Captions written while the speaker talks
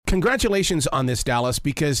Congratulations on this, Dallas,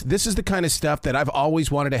 because this is the kind of stuff that I've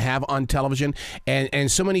always wanted to have on television,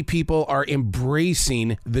 and so many people are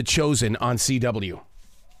embracing The Chosen on CW.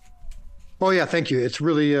 Oh yeah, thank you. It's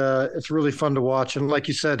really fun to watch, and like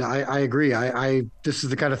you said, I agree. I this is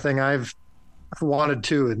the kind of thing I've wanted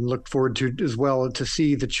to and looked forward to as well, to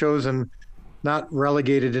see The Chosen not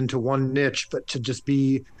relegated into one niche, but to just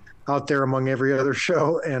be out there among every other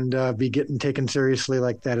show and be getting taken seriously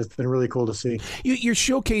like that. It's been really cool to see. You're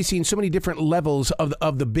showcasing so many different levels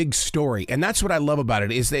of the big story, and that's what I love about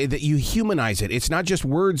it, is that you humanize it. It's not just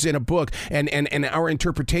words in a book and our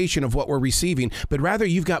interpretation of what we're receiving, but rather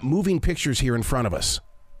you've got moving pictures here in front of us.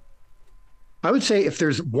 I would say if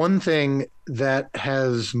there's one thing that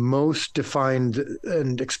has most defined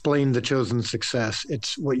and explained The Chosen's success,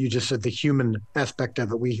 it's what you just said, the human aspect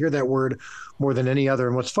of it. We hear that word more than any other.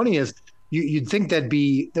 And what's funny is you'd think that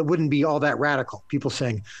wouldn't be all that radical. People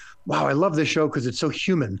saying, wow, I love this show because it's so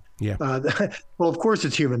human. Yeah. Well, of course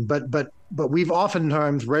it's human, but we've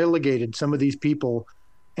oftentimes relegated some of these people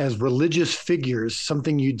as religious figures,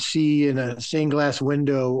 something you'd see in a stained glass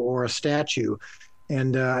window or a statue.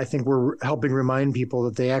 And I think we're helping remind people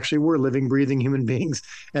that they actually were living, breathing human beings,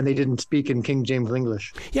 and they didn't speak in King James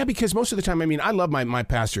English. Yeah, because most of the time, I mean, I love my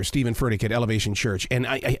pastor, Stephen Furtick at Elevation Church, and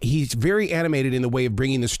he's very animated in the way of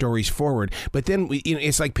bringing the stories forward. But then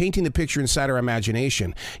it's like painting the picture inside our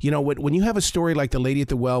imagination. You know, when you have a story like the lady at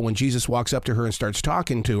the well, when Jesus walks up to her and starts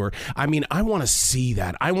talking to her, I mean, I want to see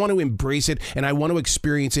that. I want to embrace it, and I want to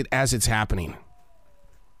experience it as it's happening.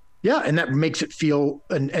 Yeah, and that makes it feel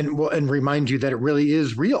and remind you that it really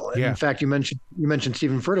is real. And in fact, you mentioned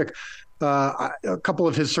Stephen Furtick. A couple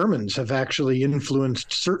of his sermons have actually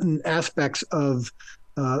influenced certain aspects of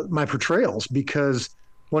my portrayals, because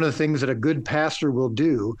one of the things that a good pastor will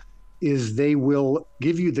do is they will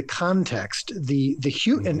give you the context,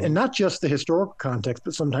 and not just the historical context,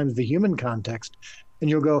 but sometimes the human context. And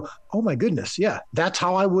you'll go, oh my goodness, yeah, that's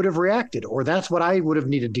how I would have reacted, or that's what I would have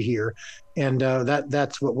needed to hear. And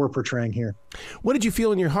that's what we're portraying here. What did you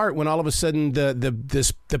feel in your heart when all of a sudden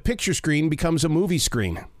the picture screen becomes a movie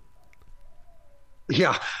screen?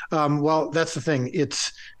 Yeah, well, that's the thing.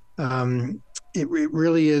 It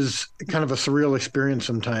really is kind of a surreal experience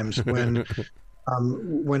sometimes when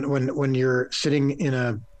when you're sitting in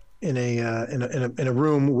a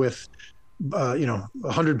room with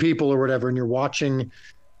 100 people or whatever, and you're watching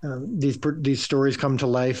these stories come to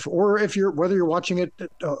life, or whether you're watching it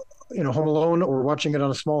home alone or watching it on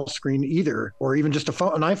a small screen, either, or even just an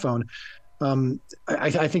iPhone.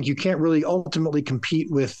 I think you can't really ultimately compete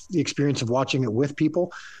with the experience of watching it with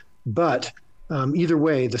people, but either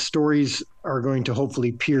way, the stories are going to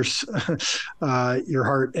hopefully pierce your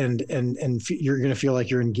heart, and you're going to feel like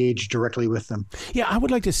you're engaged directly with them. Yeah, I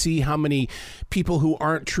would like to see how many people who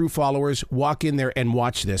aren't true followers walk in there and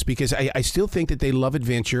watch this, because I still think that they love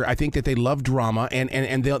adventure. I think that they love drama,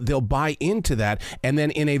 and they'll buy into that, and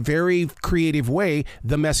then in a very creative way,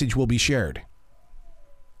 the message will be shared.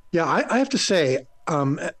 Yeah, I have to say,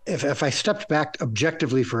 if I stepped back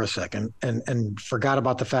objectively for a second and forgot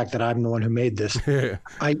about the fact that I'm the one who made this,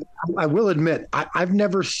 I will admit I've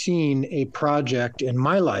never seen a project in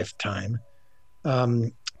my lifetime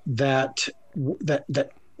that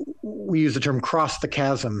we use the term cross the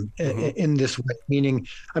chasm in this way. Meaning,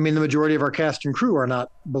 I mean, the majority of our cast and crew are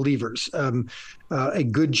not believers. A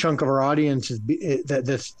good chunk of our audience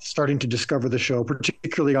that's starting to discover the show,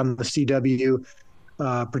 particularly on the CW.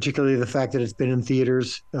 Particularly the fact that it's been in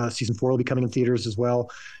theaters, season 4 will be coming in theaters as well,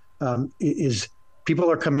 is people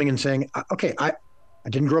are coming and saying, okay, I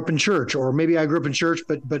didn't grow up in church, or maybe I grew up in church,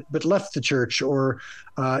 but left the church, or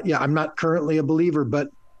I'm not currently a believer, but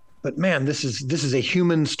man, this is a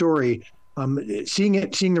human story. Seeing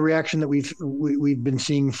the reaction that we've been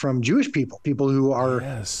seeing from Jewish people who are,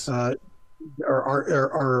 yes. are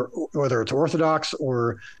whether it's Orthodox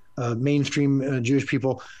or mainstream Jewish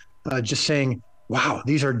people, just saying, wow,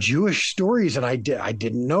 these are Jewish stories, and I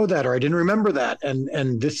didn't know that, or I didn't remember that,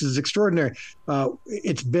 and this is extraordinary.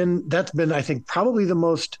 That's been I think probably the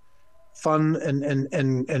most fun and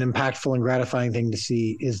impactful and gratifying thing to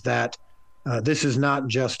see, is that this is not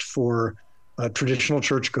just for traditional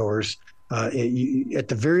churchgoers. At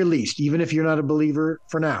the very least, even if you're not a believer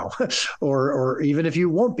for now, or even if you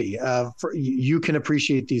won't be, you can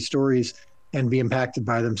appreciate these stories and be impacted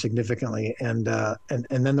by them significantly. And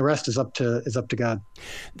then the rest is up to God.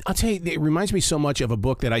 I'll tell you, it reminds me so much of a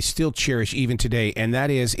book that I still cherish even today, and that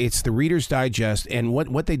is, it's the Reader's Digest. And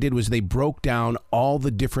what they did was they broke down all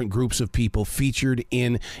the different groups of people featured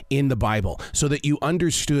in the Bible, so that you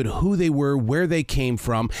understood who they were, where they came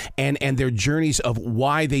from, and their journeys of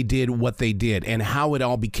why they did what they did and how it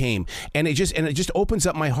all became. And it just opens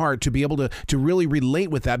up my heart to be able to really relate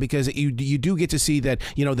with that, because you do get to see that,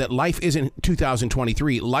 that life isn't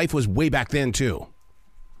 2023. Life was way back then too.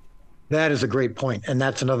 That is a great point. And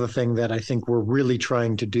that's another thing that I think we're really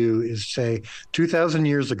trying to do, is say 2,000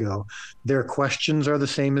 years ago, their questions are the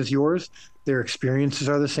same as yours. Their experiences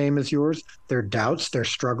are the same as yours. Their doubts, their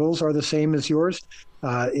struggles are the same as yours.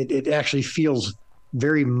 It actually feels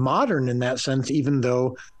very modern in that sense, even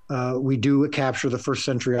though we do capture the first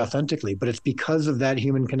century authentically. But it's because of that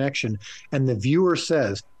human connection. And the viewer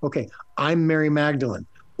says, okay, I'm Mary Magdalene,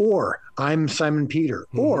 or I'm Simon Peter,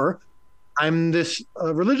 or I'm this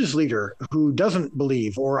religious leader who doesn't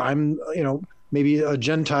believe, or I'm, maybe a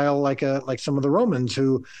Gentile like some of the Romans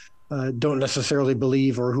who don't necessarily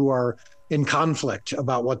believe, or who are in conflict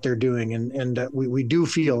about what they're doing. And we do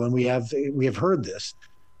feel, and we have heard this,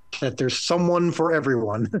 that there's someone for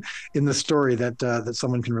everyone in the story that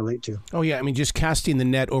someone can relate to. Oh yeah, just casting the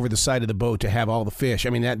net over the side of the boat to have all the fish.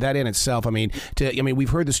 That in itself. We've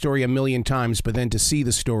heard the story a million times, but then to see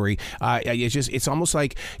the story, it's almost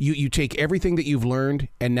like you take everything that you've learned,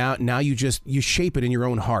 and now you shape it in your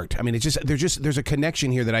own heart. There's a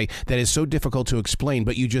connection here that is so difficult to explain,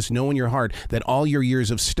 but you just know in your heart that all your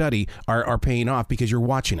years of study are paying off because you're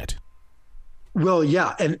watching it. Well,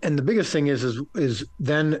 yeah, and the biggest thing is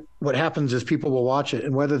then what happens is people will watch it,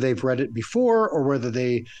 and whether they've read it before or whether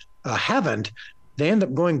they haven't, they end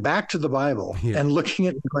up going back to the Bible and looking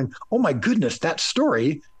at it and going, oh my goodness, that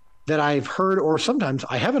story that I've heard, or sometimes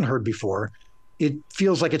I haven't heard before, it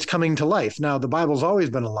feels like it's coming to life. Now, the Bible's always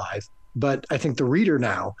been alive, but I think the reader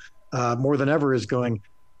now, more than ever, is going,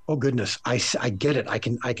 oh goodness, I get it. I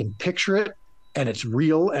can picture it, and it's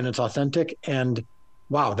real and it's authentic, and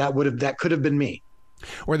wow, that could have been me.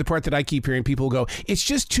 Or the part that I keep hearing people go, it's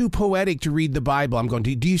just too poetic to read the Bible. I'm going,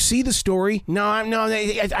 do you see the story? No,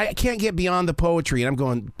 I can't get beyond the poetry. And I'm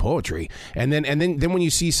going, poetry? And then when you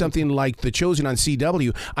see something like The Chosen on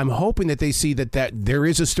CW, I'm hoping that they see that there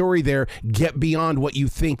is a story there. Get beyond what you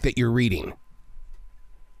think that you're reading.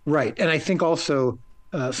 Right. And I think also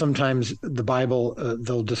sometimes the Bible,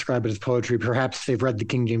 they'll describe it as poetry. Perhaps they've read the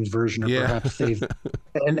King James Version, or perhaps they've,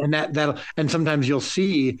 and sometimes you'll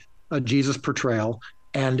see a Jesus portrayal,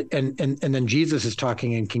 and then Jesus is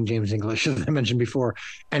talking in King James English, as I mentioned before,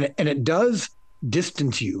 and it does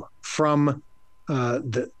distance you from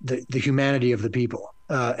the humanity of the people.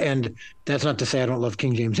 And that's not to say I don't love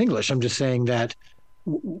King James English. I'm just saying that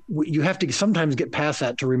you have to sometimes get past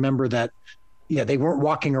that to remember that. Yeah, they weren't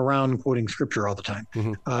walking around quoting scripture all the time.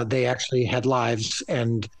 Mm-hmm. They actually had lives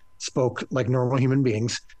and spoke like normal human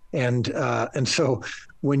beings. And so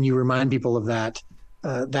when you remind people of that,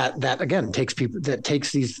 that again takes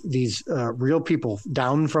these real people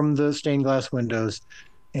down from the stained glass windows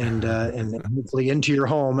and hopefully into your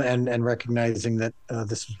home and recognizing that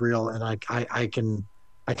this is real. And I can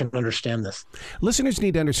understand this. Listeners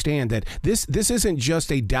need to understand that this isn't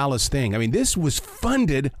just a Dallas thing. This was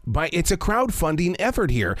funded by, it's a crowdfunding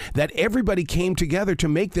effort here that everybody came together to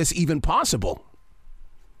make this even possible.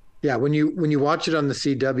 Yeah, when you watch it on the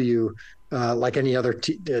CW, like any other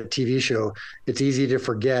TV show, it's easy to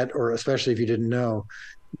forget, or especially if you didn't know,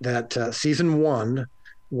 that season 1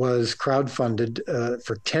 was crowdfunded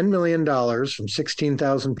for $10 million from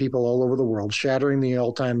 16,000 people all over the world, shattering the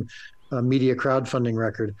all-time media crowdfunding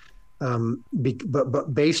record,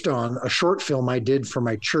 but based on a short film I did for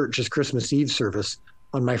my church's Christmas Eve service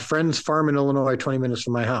on my friend's farm in Illinois, 20 minutes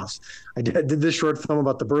from my house. I did this short film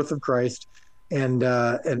about the birth of Christ, and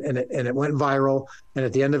it went viral. And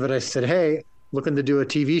at the end of it, I said, "Hey, looking to do a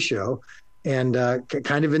TV show," and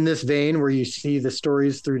kind of in this vein where you see the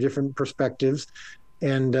stories through different perspectives,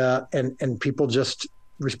 and people just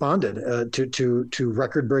responded to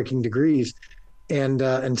record-breaking degrees.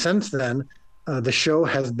 And since then, the show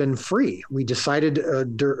has been free. We decided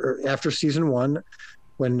after season 1,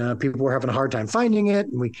 when people were having a hard time finding it,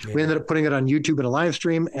 and we ended up putting it on YouTube in a live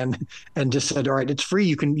stream, and just said, all right, it's free.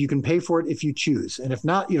 You can pay for it if you choose, and if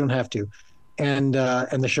not, you don't have to. And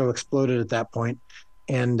the show exploded at that point.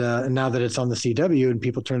 And now that it's on the CW and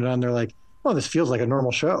people turn it on, they're like, well, this feels like a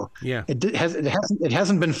normal show. Yeah, it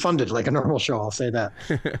hasn't been funded like a normal show. I'll say that.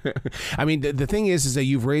 The thing is that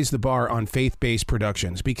you've raised the bar on faith-based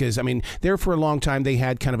productions, because there for a long time they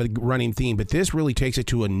had kind of a running theme, but this really takes it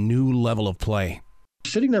to a new level of play.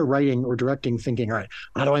 sitting there writing or directing, thinking, all right,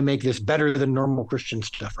 how do I make this better than normal Christian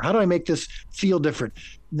stuff? Or how do I make this feel different?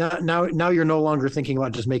 Now you're no longer thinking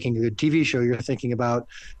about just making a good TV show. You're thinking about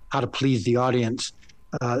how to please the audience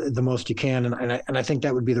the most you can, and I think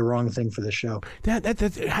that would be the wrong thing for the show.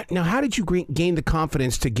 Now, how did you gain the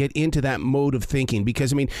confidence to get into that mode of thinking?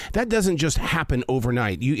 Because I mean, that doesn't just happen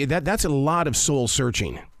overnight. That's a lot of soul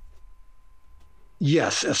searching.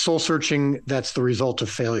 Yes, soul searching. That's the result of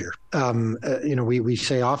failure. We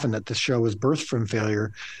say often that this show was birthed from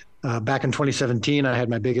failure. Back in 2017, I had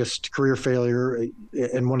my biggest career failure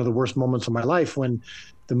and one of the worst moments of my life when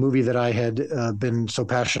the movie that I had been so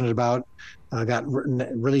passionate about got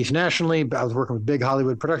released nationally. I was working with big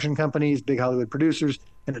Hollywood production companies, big Hollywood producers,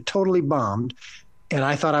 and it totally bombed. And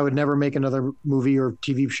I thought I would never make another movie or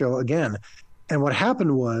TV show again. And what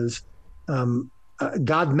happened was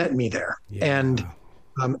God met me there. Yeah. And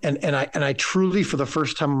I truly, for the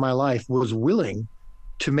first time in my life, was willing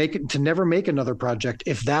to never make another project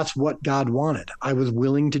if that's what God wanted. I was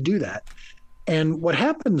willing to do that. And what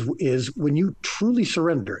happens is when you truly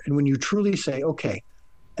surrender and when you truly say, okay,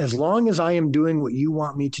 as long as I am doing what you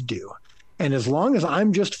want me to do, and as long as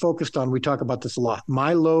I'm just focused on, we talk about this a lot,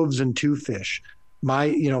 my loaves and 2 fish,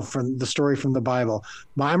 from the story from the Bible,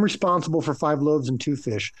 I'm responsible for 5 loaves and 2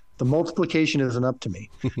 fish. The multiplication isn't up to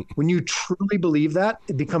me. When you truly believe that,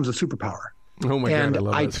 it becomes a superpower. Oh my God, I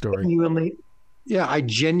love that story. I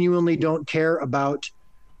genuinely don't care about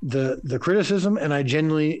the criticism, and I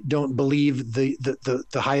genuinely don't believe the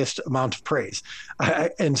highest amount of praise.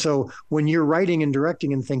 And so when you're writing and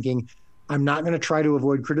directing and thinking, I'm not going to try to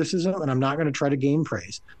avoid criticism and I'm not going to try to gain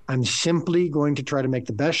praise. I'm simply going to try to make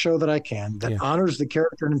the best show that I can that honors the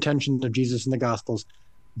character and intention of Jesus in the Gospels.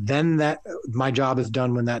 Then my job is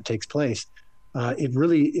done when that takes place. It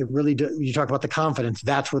really you talk about the confidence.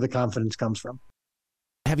 That's where the confidence comes from.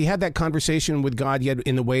 Have you had that conversation with God yet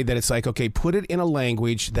in the way that it's like, okay, put it in a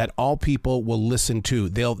language that all people will listen to.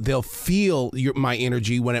 They'll feel my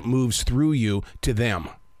energy when it moves through you to them.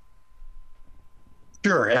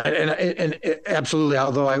 Sure, and absolutely.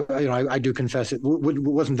 Although I do confess it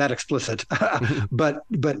wasn't that explicit, but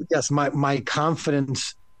yes, my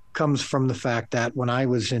confidence comes from the fact that when I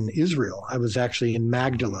was in Israel, I was actually in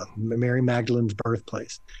Magdala, Mary Magdalene's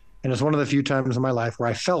birthplace, and it's one of the few times in my life where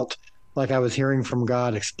I felt like I was hearing from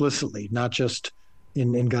God explicitly, not just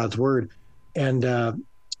in God's word. And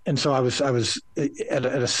so I was at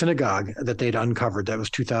a synagogue that they'd uncovered that was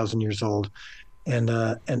 2,000 years old. And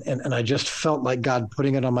I just felt like God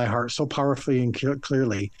putting it on my heart so powerfully and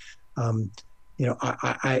clearly.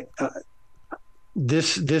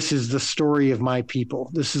 This is the story of my people.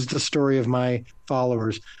 This is the story of my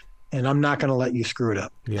followers, and I'm not going to let you screw it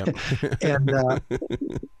up. Yep.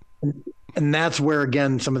 And that's where,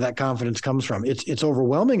 again, some of that confidence comes from. It's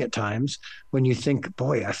overwhelming at times when you think,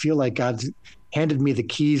 boy, I feel like God's handed me the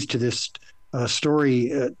keys to this story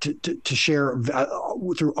to share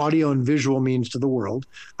through audio and visual means to the world.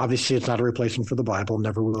 Obviously, it's not a replacement for the Bible,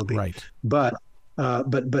 never will be. Right. But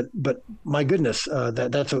my goodness,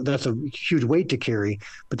 that's a huge weight to carry.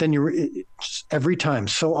 But then every time,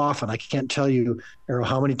 so often, I can't tell you, Errol,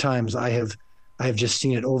 how many times I have just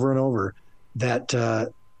seen it over and over that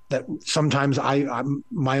sometimes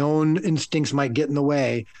my own instincts might get in the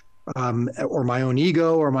way, or my own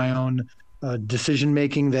ego, or my own decision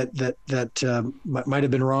making that might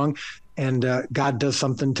have been wrong, and God does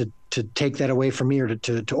something to take that away from me, or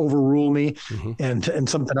to overrule me, mm-hmm. and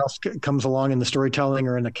something else comes along in the storytelling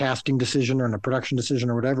or in a casting decision or in a production decision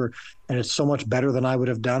or whatever, and it's so much better than I would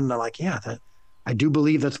have done. And I'm like, yeah, I do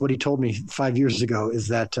believe that's what he told me 5 years ago, is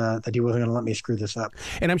that he wasn't going to let me screw this up.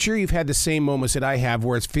 And I'm sure you've had the same moments that I have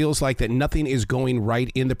where it feels like that nothing is going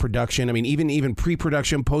right in the production. I mean, even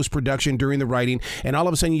pre-production, post-production, during the writing, and all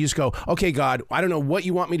of a sudden you just go, okay, God, I don't know what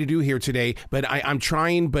you want me to do here today, but I'm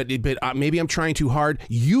trying, but maybe I'm trying too hard.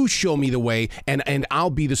 You show me the way, and I'll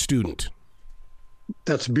be the student.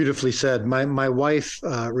 That's beautifully said. My wife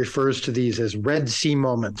refers to these as Red Sea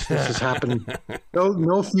moments. This has happened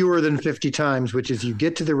no fewer than 50 times, which is you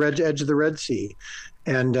get to the edge of the Red Sea.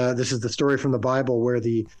 And this is the story from the Bible where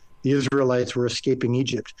the Israelites were escaping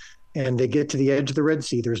Egypt. And they get to the edge of the Red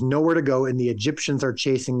Sea. There's nowhere to go, and the Egyptians are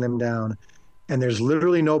chasing them down. And there's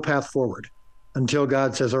literally no path forward until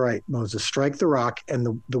God says, all right, Moses, strike the rock,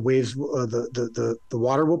 and the waves, the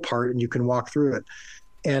water will part, and you can walk through it.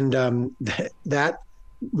 And that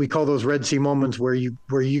we call those Red Sea moments where you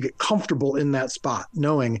get comfortable in that spot,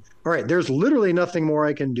 knowing, all right, there's literally nothing more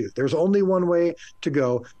I can do. There's only one way to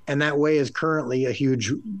go, and that way is currently a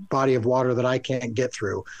huge body of water that I can't get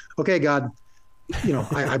through. Okay, God,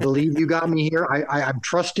 I believe you got me here. I'm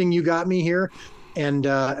trusting you got me here. and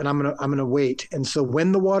I'm gonna wait. And so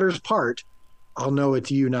when the waters part, I'll know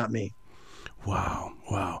it's you, not me. Wow.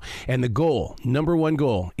 Wow. And the goal, number one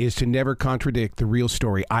goal, is to never contradict the real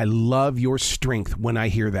story. I love your strength when I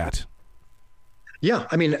hear that. Yeah,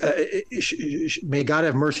 I mean, may God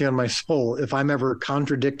have mercy on my soul if I'm ever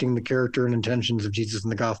contradicting the character and intentions of Jesus in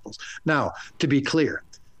the Gospels. Now, to be clear,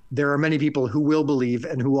 there are many people who will believe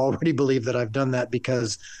and who already believe that I've done that,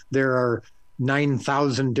 because there are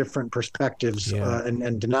 9,000 different perspectives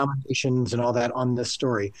and denominations and all that on this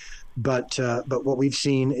story. But what we've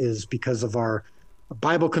seen is, because of our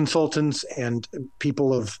Bible consultants and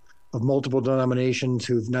people of multiple denominations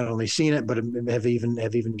who've not only seen it but have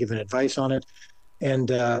even given advice on it.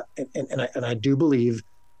 And I do believe,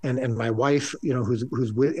 and my wife, who's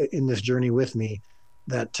in this journey with me,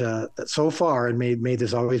 that so far, and may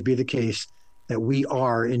this always be the case, that we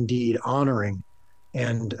are indeed honoring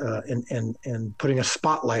and putting a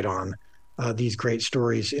spotlight on these great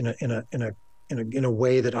stories in a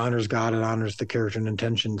way that honors God and honors the character and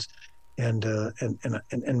intentions. And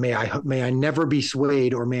may I never be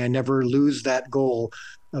swayed, or may I never lose that goal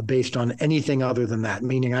based on anything other than that.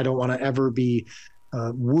 Meaning, I don't want to ever be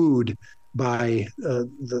wooed by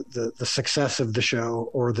the success of the show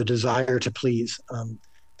or the desire to please.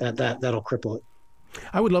 That'll cripple it.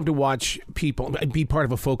 I would love to watch people be part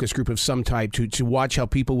of a focus group of some type to watch how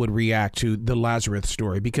people would react to the Lazarus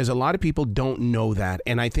story, because a lot of people don't know that.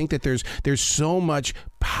 And I think that there's so much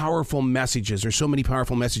powerful messages, or so many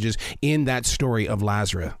powerful messages in that story of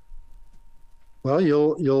Lazarus. Well,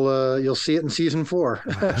 you'll see it in season 4.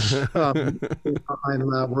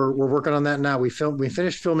 We're working on that now. We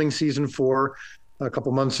finished filming season 4 a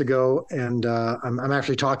couple months ago, and I'm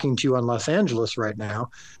actually talking to you on Los Angeles right now,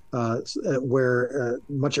 where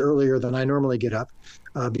much earlier than I normally get up,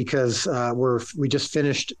 because we just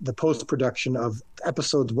finished the post-production of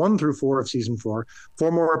episodes 1 through 4 of season 4.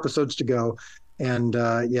 4 more episodes to go. And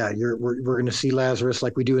we're going to see Lazarus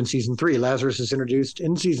like we do in season 3. Lazarus is introduced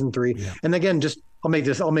in season 3. Yeah. And again, I'll make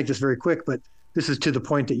this very quick, but this is to the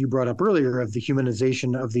point that you brought up earlier of the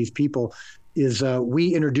humanization of these people. Is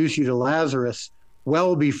we introduce you to Lazarus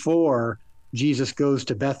well before Jesus goes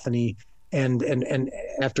to Bethany and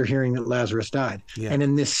after hearing that Lazarus died. Yeah. And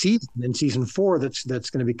in this season, in season 4, that's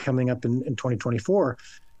going to be coming up in 2024,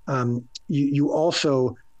 you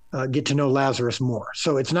also get to know Lazarus more.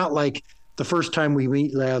 So it's not like the first time we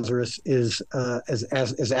meet Lazarus is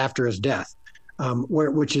as after his death,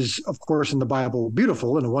 which is, of course, in the Bible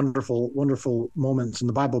beautiful and a wonderful moments in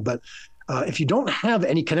the Bible. But if you don't have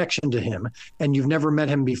any connection to him, and you've never met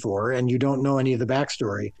him before, and you don't know any of the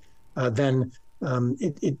backstory, then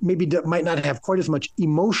it maybe might not have quite as much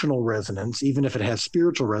emotional resonance, even if it has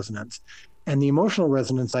spiritual resonance. And the emotional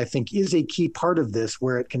resonance, I think, is a key part of this,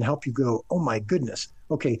 where it can help you go, oh my goodness,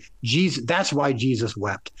 okay, Jesus, that's why Jesus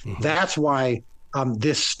wept. Mm-hmm. That's why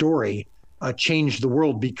this story changed the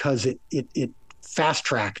world, because it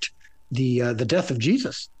fast-tracked the death of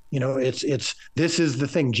Jesus. This is the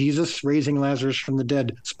thing. Jesus raising Lazarus from the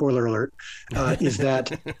dead, spoiler alert, is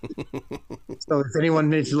that. So if anyone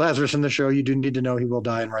needs Lazarus in the show, you do need to know he will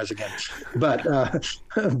die and rise again. But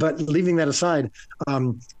leaving that aside,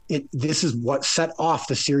 this is what set off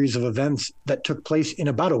the series of events that took place in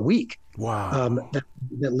about a week. Wow.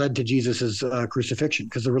 That led to Jesus's crucifixion,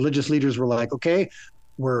 because the religious leaders were like, okay,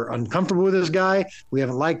 we're uncomfortable with this guy. We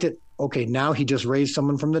haven't liked it. Okay, now he just raised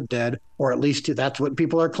someone from the dead, or at least that's what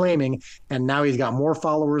people are claiming. And now he's got more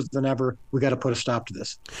followers than ever. We got to put a stop to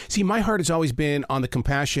this. See, my heart has always been on the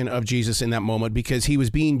compassion of Jesus in that moment, because he was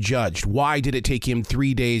being judged. Why did it take him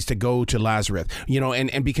 3 days to go to Lazarus?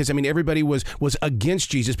 And because, everybody was against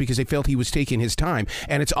Jesus because they felt he was taking his time.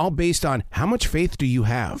 And it's all based on, how much faith do you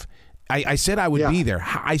have? I said I would be there.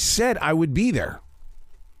 I said I would be there.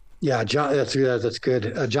 Yeah, John, that's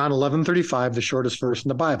good. John 11:35, the shortest verse in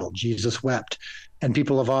the Bible. Jesus wept, and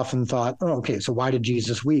people have often thought, "Oh, okay, so why did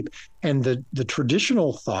Jesus weep?" And the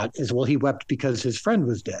traditional thought is, well, he wept because his friend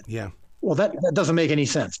was dead. Yeah. Well, that doesn't make any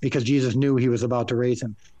sense, because Jesus knew he was about to raise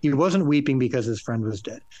him. He wasn't weeping because his friend was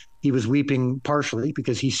dead. He was weeping partially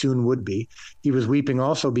because he soon would be. He was weeping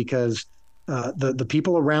also because the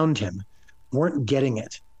people around him weren't getting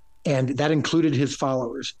it, and that included his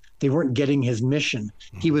followers. They weren't getting his mission.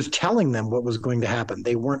 He was telling them what was going to happen.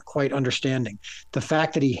 They weren't quite understanding. The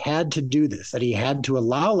fact that he had to do this, that he had to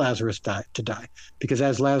allow Lazarus to die, because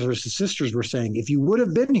as Lazarus' sisters were saying, if you would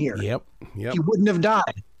have been here, he wouldn't have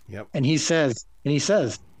died. Yep. And he says,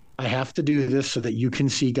 I have to do this so that you can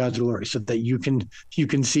see God's glory, so that you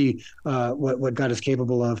can see what God is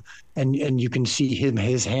capable of, and you can see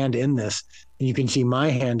his hand in this, and you can see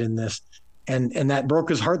my hand in this. and that broke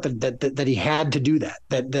his heart that he had to do that.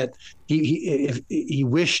 That he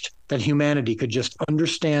wished that humanity could just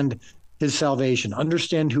understand his salvation,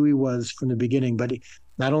 understand who he was from the beginning. But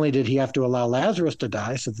not only did he have to allow Lazarus to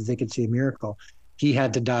die so that they could see a miracle, he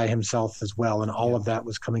had to die himself as well, and all of that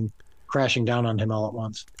was coming crashing down on him all at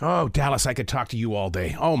once. Oh, Dallas, I could talk to you all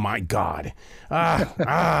day. Oh, my God.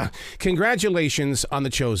 Congratulations on The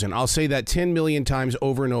Chosen. I'll say that 10 million times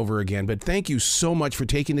over and over again, but thank you so much for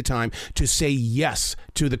taking the time to say yes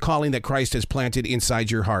to the calling that Christ has planted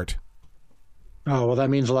inside your heart. Oh, well, that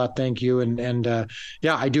means a lot. Thank you. And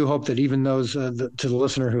yeah, I do hope that even those to the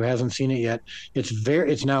listener who hasn't seen it yet,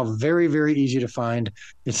 it's now very, very easy to find.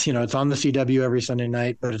 It's on the CW every Sunday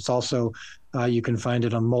night, but it's also you can find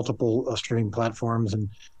it on multiple streaming platforms. And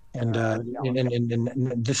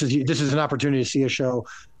this is an opportunity to see a show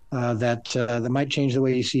that might change the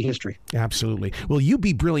way you see history. Absolutely. Well, you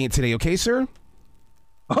be brilliant today, okay, sir?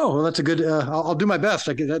 Oh, well, that's a good. I'll do my best.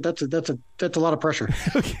 That's a lot of pressure.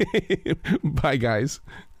 Okay. Bye, guys.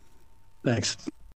 Thanks.